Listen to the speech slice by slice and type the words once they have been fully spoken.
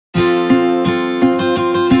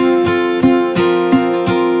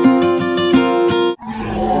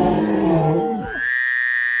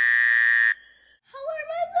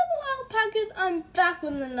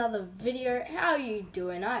another video. How are you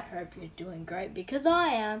doing? I hope you're doing great because I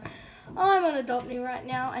am. I'm on Adopt Me right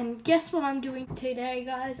now, and guess what I'm doing today,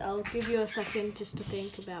 guys? I'll give you a second just to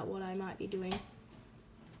think about what I might be doing.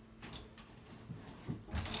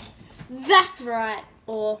 That's right,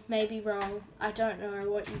 or maybe wrong. I don't know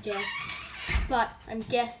what you guessed, but I'm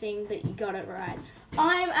guessing that you got it right.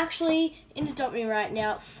 I'm actually in Adopt Me right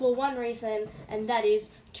now for one reason, and that is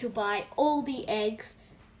to buy all the eggs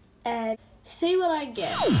and see what I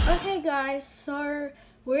get. Okay guys, so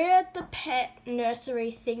we're at the pet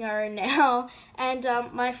nursery thingo now, and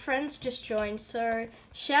my friend's just joined, so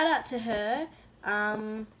shout out to her.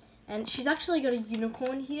 And she's actually got a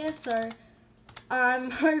unicorn here, so I'm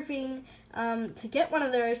hoping to get one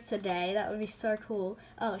of those today. That would be so cool.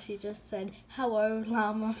 Oh, she just said, hello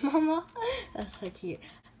llama mama. That's so cute.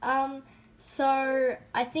 So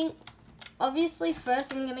I think obviously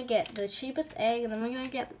first I'm gonna get the cheapest egg, and then we're gonna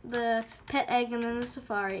get the pet egg, and then the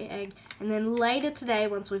safari egg, and then later today,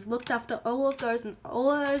 once we've looked after all of those and all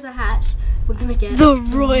of those are hatched, we're gonna get the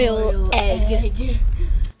royal egg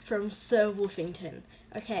from Sir Woofington.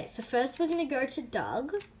 Okay, so first we're gonna go to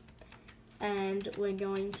Doug, and we're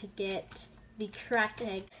going to get the cracked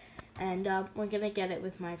egg, and we're gonna get it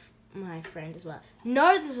with my friend as well.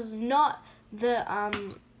 No, this is not the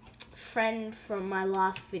friend from my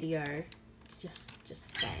last video. Just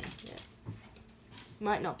saying. Yeah.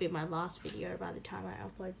 Might not be my last video by the time I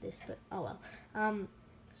upload this, but oh well.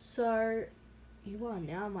 So you are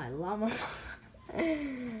now my llama.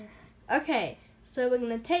 Okay, so we're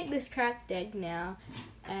gonna take this cracked egg now,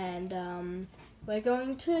 and we're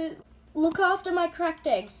going to look after my cracked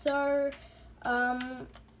egg. So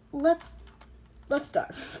let's go.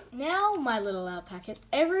 Now, my little alpaca,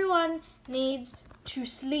 everyone needs to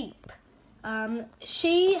sleep.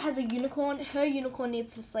 She has a unicorn, her unicorn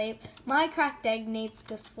needs to sleep, my cracked egg needs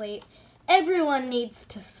to sleep, everyone needs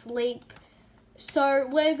to sleep. So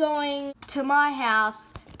we're going to my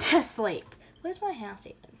house to sleep. Where's my house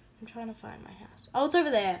even? I'm trying to find my house. Oh, it's over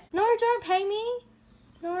there. No, don't pay me.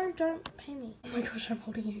 No, don't pay me. Oh my gosh, I'm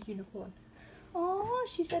holding a unicorn. Oh,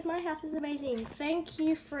 she said my house is amazing. Thank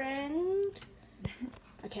you, friend.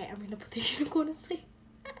 Okay, I'm gonna put the unicorn to sleep.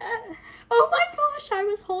 Oh my gosh, I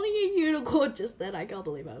was holding a unicorn just then. I can't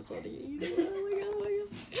believe I was holding a unicorn. Oh my god, oh my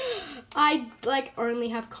god. I like only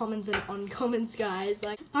have commons and uncommons, guys.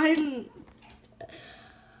 Like I'm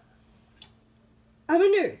a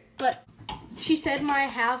noob, but she said my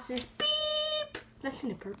house is beep. That's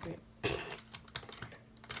inappropriate.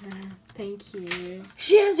 Thank you.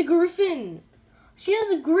 She has a griffin. She has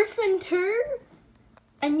a griffin too,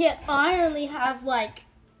 and yet I only have like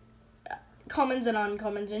commons and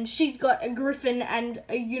uncommons, and she's got a griffin and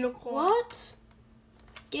a unicorn. What?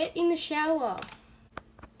 Get in the shower.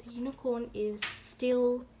 The unicorn is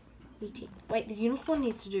still eating. Wait, the unicorn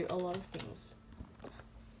needs to do a lot of things. I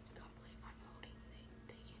can't believe I'm holding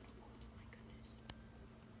the unicorn.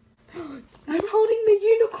 Oh my goodness. I'm holding the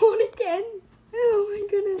unicorn again. Oh my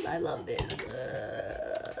goodness, I love this.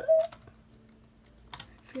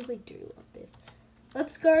 I really do love this.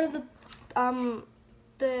 Let's go to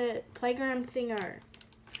the playground thingo.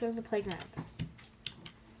 Let's go to the playground.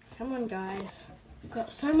 Come on, guys. We've got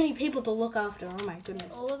so many people to look after. Oh my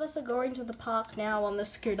goodness. All of us are going to the park now on the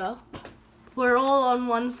scooter. We're all on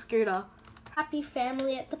one scooter. Happy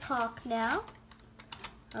family at the park now.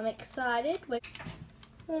 I'm excited.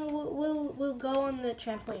 We'll go on the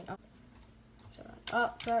trampoline. Oh,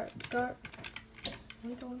 go.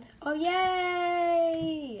 Oh,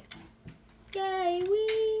 yay! Yay,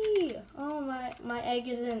 wee! Oh, my egg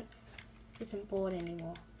isn't bored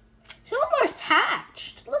anymore. It's almost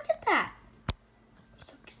hatched. Look at that. I'm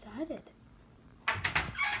so excited.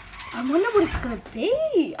 I wonder what it's gonna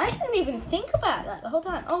be. I didn't even think about that the whole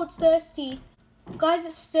time. Oh, it's thirsty. Guys,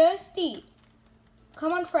 it's thirsty.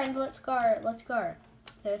 Come on, friend, let's go. Let's go.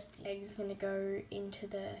 It's thirsty. Egg's gonna go into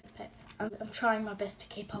the pet. I'm trying my best to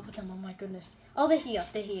keep up with them. Oh my goodness. Oh, they're here.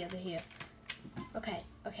 Okay,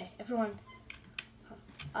 everyone.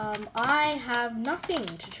 I have nothing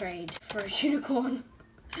to trade for a unicorn.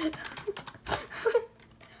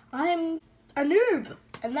 I'm a noob,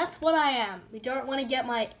 and that's what I am. We don't want to get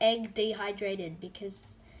my egg dehydrated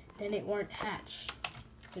because then it won't hatch.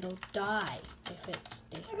 It'll die if it's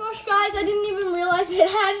dehydrated. Oh my gosh, guys, I didn't even realize it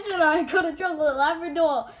hatched, and I got a chocolate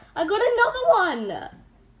Labrador. I got another one.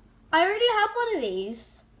 I already have one of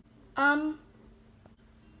these.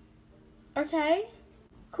 Okay.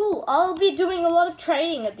 Cool. I'll be doing a lot of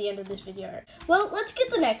trading at the end of this video. Well, let's get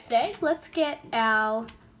the next egg. Let's get our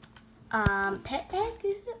pet egg,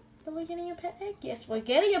 is it? Are we getting a pet egg? Yes, we're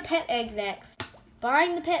getting a pet egg next.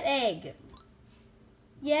 Buying the pet egg.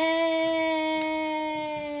 Yay!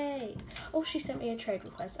 Oh, she sent me a trade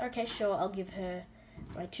request. Okay, sure, I'll give her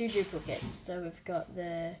my 2 duplicates. So we've got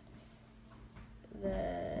the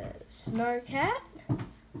snow cat.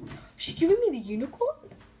 She's giving me the unicorn?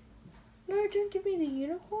 No, don't give me the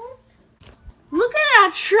unicorn. Look at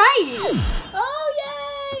our trade! Oh,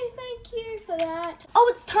 yay! Thank you for that. Oh,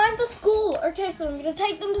 it's time for school. Okay, so I'm gonna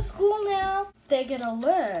take them to school now. They're gonna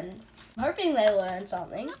learn. I'm hoping they learn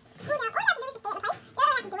something. All you have to do is just stay at the place. You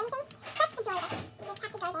don't really have to do anything. That's the joy of it. You just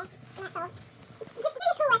have to go there, and that's all. Just do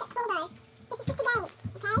your schoolwork at school, though. This is just a game,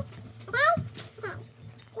 okay? Okay? Okay.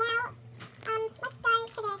 Now, let's go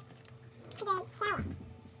to the shower.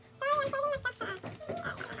 Sorry, I'm saving my stuff for.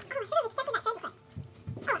 Oh, I should have accepted that trade request.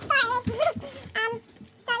 Oh, sorry.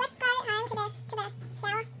 So let's go home to the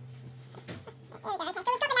shower. There we go. Okay, so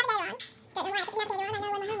we've got the navigator on. Don't know why I put the navigator on. I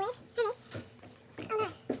know where my home is. Oh no.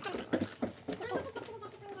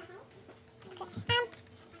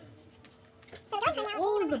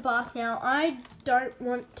 All in the bath now. I don't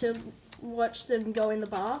want to watch them go in the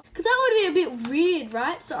bath because that would be a bit weird,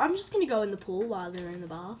 right? So I'm just gonna go in the pool while they're in the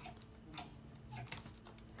bath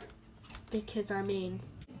because I mean,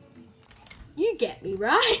 you get me,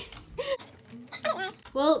 right?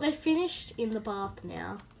 Well, they finished in the bath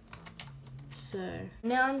now, so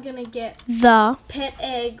now I'm gonna get the pet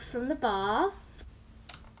egg from the bath.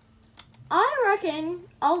 I reckon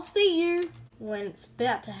I'll see you when it's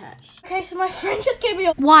about to hatch. Okay, so my friend just gave me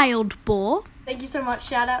a wild boar. Thank you so much,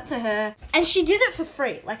 shout out to her. And she did it for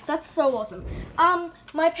free, like that's so awesome.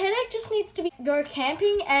 My pet egg just needs to go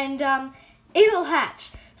camping and it'll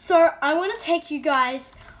hatch. So I wanna take you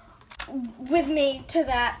guys with me to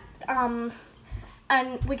that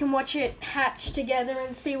and we can watch it hatch together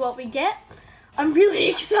and see what we get. I'm really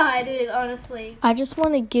excited, honestly. I just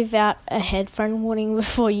want to give out a headphone warning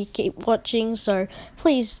before you keep watching, so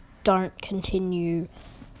please don't continue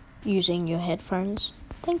using your headphones.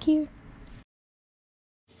 Thank you.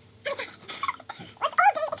 Let's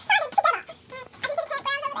all be excited together. I can see the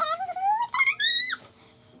campgrounds over there.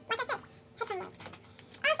 Like I said, headphone mode.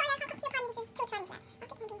 Oh, sorry, I can't come to your party. This is too exciting for that. Of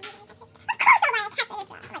course I'll buy a cash register. Oh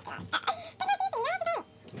my god. But no, seriously, you don't have to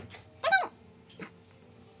pay me. Don't pay me. Oh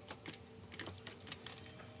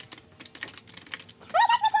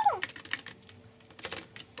my gosh,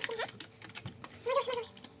 we're camping. It's gonna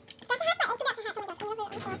hatch. Oh my gosh, oh my gosh. It's about to hatch, my egg's about to hatch. Oh my gosh, I'm gonna put it on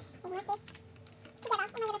the floor and wash this together. Oh my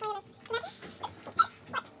goodness, oh my goodness. Watch.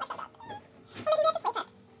 Or maybe we have to sleep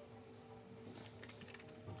first.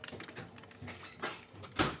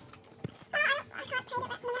 I can't trade it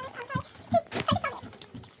right from the moment. I'm sorry. Just too focused on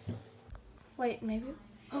this. Wait, maybe.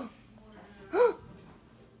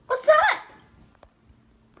 What's that?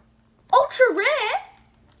 Ultra rare?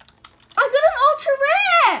 I got an ultra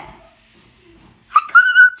rare! I got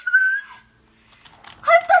an ultra rare!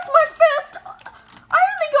 That's my first. I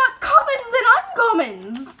only got commons and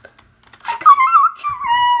uncommons. I got an ultra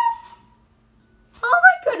rare! Oh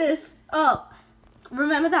my goodness. Oh,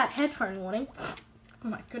 remember that headphone warning? Oh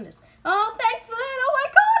my goodness. Oh, thanks for that. Oh my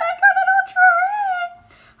god, I got an ultra rare!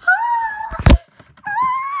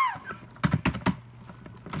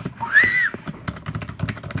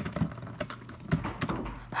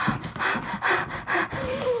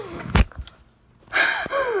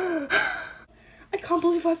 I can't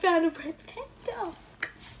believe I found a red panda.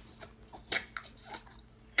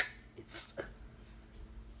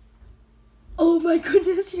 Oh my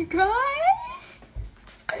goodness, you guys.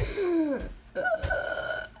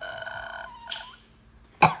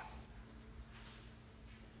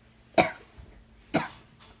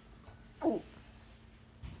 Oh,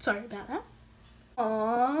 sorry about that.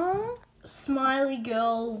 Aww. Smiley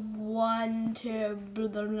girl 1 2 blah,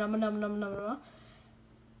 blah, blah, blah, blah, blah, blah,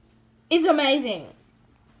 is amazing.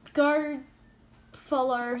 Go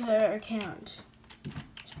follow her account.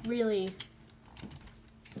 It's really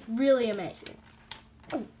amazing.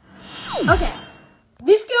 Ooh. Okay,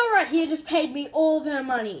 this girl right here just paid me all of her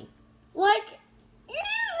money. Like, you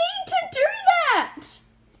didn't need to do that.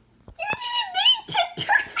 You didn't need to do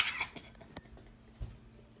that.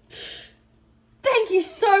 Thank you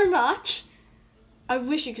so much. I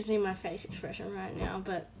wish you could see my face expression right now,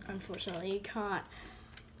 but unfortunately you can't.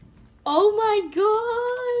 Oh my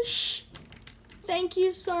gosh. Thank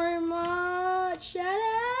you so much. Shout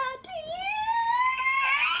out to you.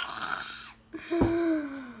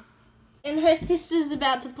 And her sister's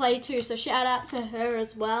about to play too, so shout out to her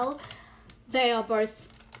as well. They are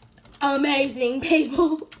both amazing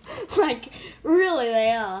people. Like, really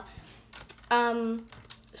they are.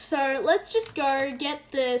 So let's just go get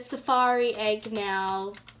the safari egg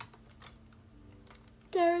now.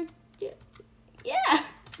 Yeah,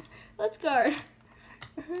 let's go.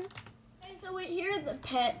 So we're here at the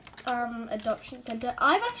pet adoption center.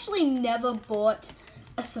 I've actually never bought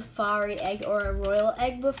a safari egg or a royal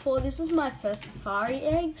egg before. This is my first safari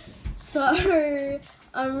egg, so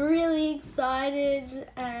I'm really excited,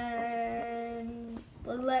 and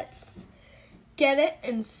let's get it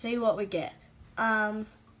and see what we get. Bye.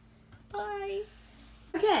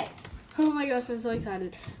 Okay. Oh my gosh, I'm so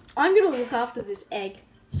excited. I'm gonna look after this egg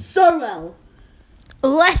so well.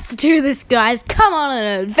 Let's do this, guys. Come on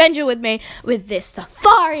an adventure with me with this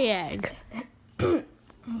safari egg. I'm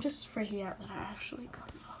just freaking out that I actually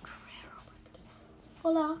got an ultra rare.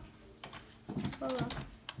 Hola. Hola.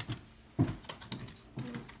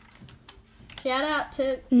 Shout out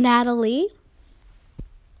to Natalie.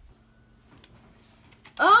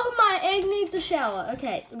 Oh, my egg needs a shower.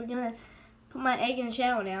 Okay, so we're gonna put my egg in the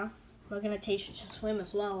shower now. We're gonna teach it to swim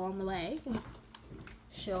as well on the way.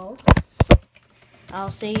 Sure. I'll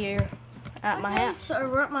see you at my house. So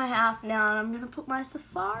we're at my house now, and I'm gonna put my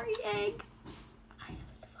safari egg. I have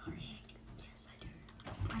a safari egg. Yes, I do.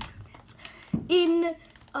 Oh my goodness. In the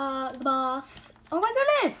bath. Oh my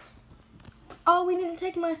goodness. Oh, we need to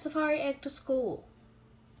take my safari egg to school.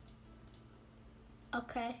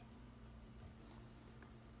 Okay.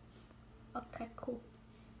 Okay, cool.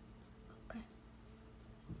 Okay.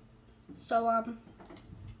 So I'm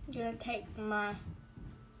gonna take my.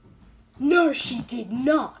 No, she did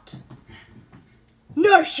not.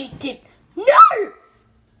 No, she did. No!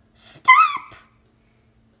 Stop!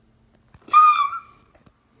 No!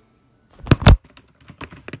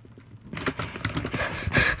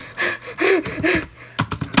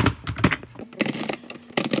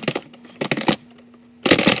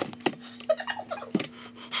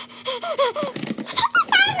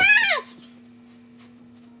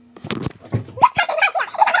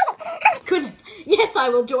 Goodness. Yes, I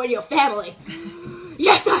will join your family.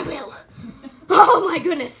 Yes, I will. Oh my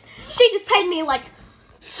goodness. She just paid me like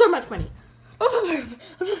so much money.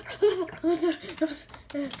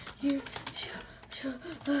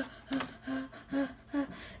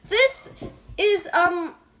 This is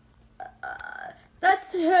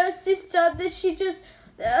that's her sister. That she just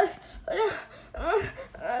let's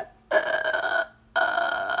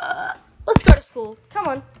go to school. Come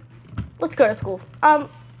on. Let's go to school.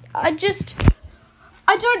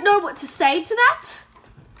 I don't know what to say to that.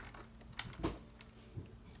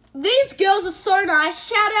 These girls are so nice.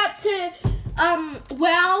 Shout out to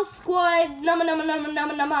Wow Squad, Numma Numma Numma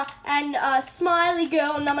Numma Numma, and Smiley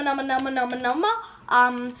Girl, Numma Numma Numma Numma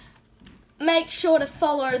Numma. Make sure to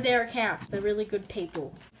follow their accounts. They're really good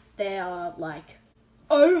people. They are like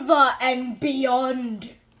over and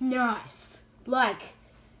beyond nice. Like.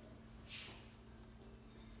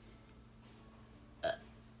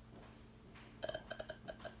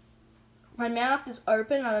 My mouth is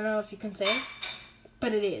open. I don't know if you can see,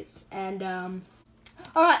 but it is. And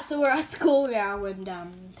alright, so we're at school now, and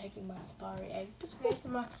taking my safari egg to school. So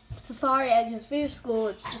my safari egg has finished school.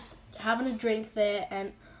 It's just having a drink there,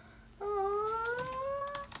 and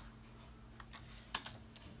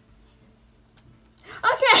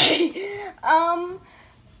okay.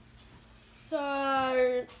 So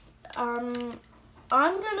I'm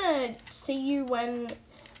gonna see you when.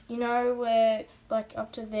 You know, we're like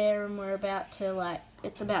up to there and we're about to like,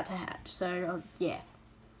 it's about to hatch. So, yeah,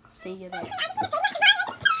 I'll see you there.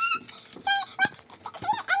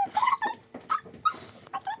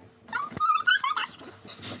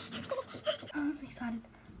 Oh, I'm excited.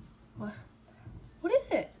 What? What is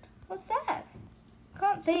it? What's that?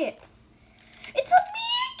 Can't see it. It's a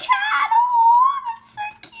meerkat! Oh, that's so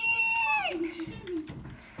cute!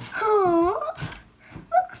 Oh,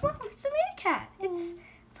 look, Mom, it's a meerkat. It's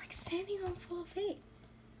standing on 4 feet.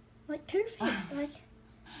 Like 2 feet. Like.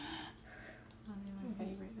 Oh, they're my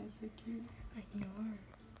favorite. They're so cute. I know.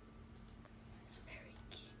 It's very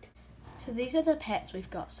cute. So these are the pets we've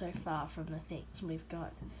got so far from the things. We've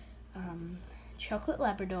got chocolate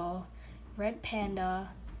Labrador, red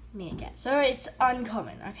panda, meerkat. So it's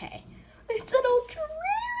uncommon. Okay. It's an ultra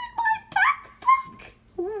rare in my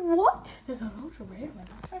backpack. What? There's an ultra rare in my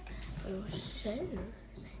backpack. Oh, so.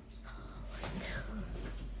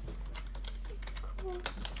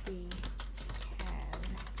 We can.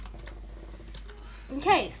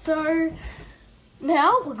 Okay, so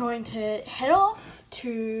now we're going to head off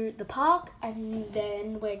to the park, and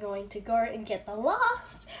then we're going to go and get the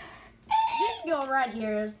last. This girl right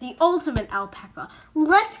here is the ultimate alpaca.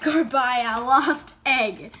 Let's go buy our last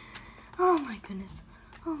egg. Oh my goodness.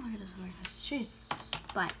 Oh my goodness, oh my goodness. She's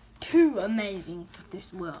like too amazing for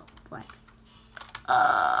this world. Like,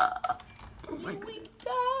 oh my goodness.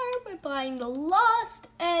 We're buying the last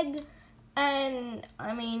egg, and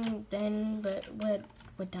I mean, then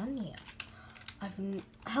we're done here.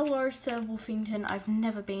 Hello, Sir Wolfington. I've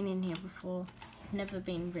never been in here before. I've never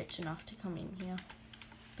been rich enough to come in here.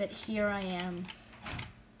 But here I am.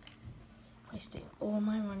 Wasting all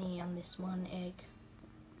my money on this one egg.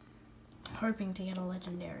 Hoping to get a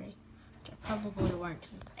legendary. Which I probably won't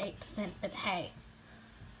because it's 8%, but hey.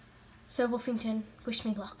 Sir Wolfington, wish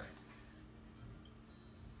me luck.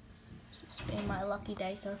 It's been my lucky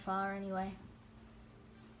day so far anyway.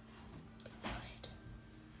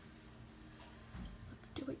 Let's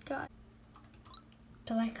do it, guys.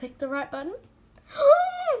 Did I click the right button?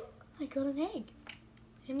 I got an egg.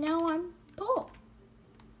 And now I'm poor.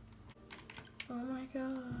 Oh my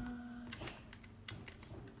gosh.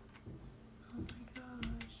 Oh my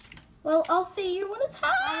gosh. Well, I'll see you when it's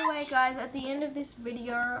hatched. Anyway, guys, at the end of this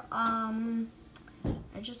video, I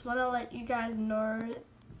just want to let you guys know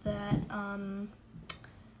that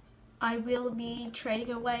I will be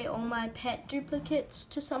trading away all my pet duplicates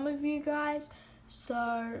to some of you guys.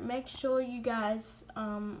 So make sure you guys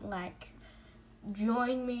like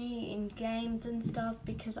join me in games and stuff,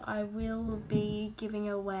 because I will be giving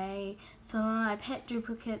away some of my pet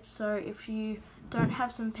duplicates. So if you don't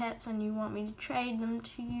have some pets and you want me to trade them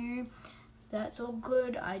to you, that's all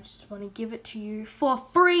good. I just want to give it to you for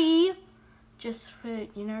free, just for,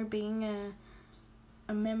 you know, being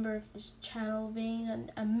a member of this channel, being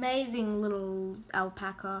an amazing little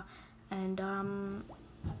alpaca. And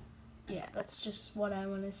yeah, that's just what I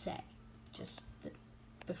want to say, just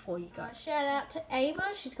before you go. Shout out to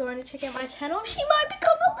Ava. She's going to check out my channel. She might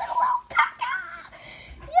become a little alpaca.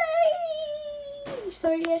 Yay!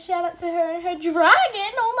 So yeah, shout out to her and her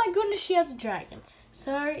dragon. Oh my goodness, she has a dragon.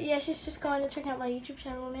 So yeah, she's just going to check out my YouTube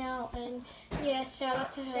channel now. And yeah, shout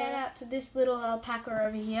out to her. Shout out to this little alpaca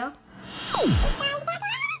over here.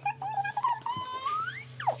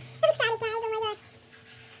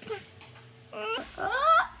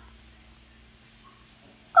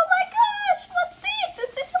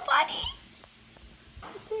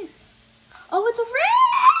 Oh, it's a rare!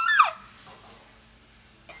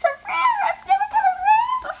 It's a rare! I've never got a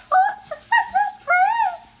rare before. This is my first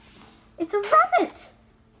rare. It's a rabbit.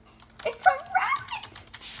 It's a rabbit.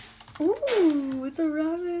 Ooh, it's a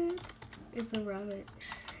rabbit. It's a rabbit.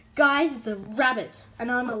 Guys, it's a rabbit.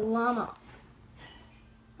 And I'm a llama.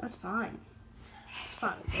 That's fine. It's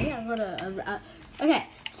fine. Yeah, I've got a okay,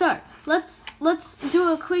 so let's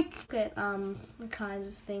do a quick look at the kind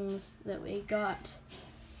of things that we got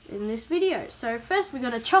in this video. So first we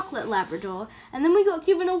got a chocolate Labrador, and then we got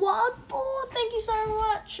given a wild boar. Thank you so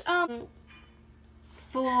much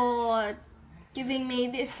for giving me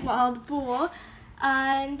this wild boar.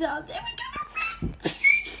 And then we got an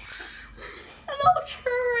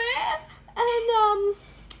ultra rare and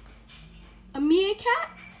a meerkat,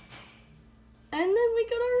 and then we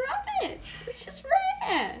got a rabbit, which is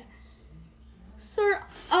rare. So,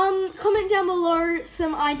 comment down below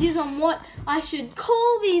some ideas on what I should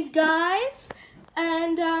call these guys.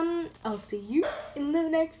 And, I'll see you in the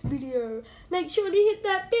next video. Make sure to hit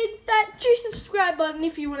that big, fat, juicy subscribe button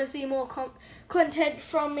if you want to see more content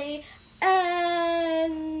from me.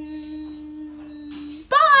 And,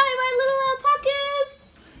 bye, my little alpacas!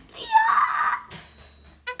 See ya!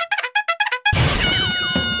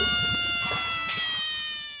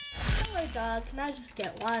 Hello, dog. Can I just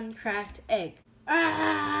get one cracked egg?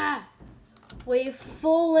 Ah! We've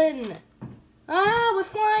fallen. Ah, we're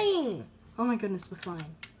flying. Oh my goodness, we're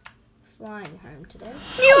flying. Flying home today.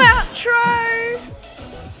 New outro!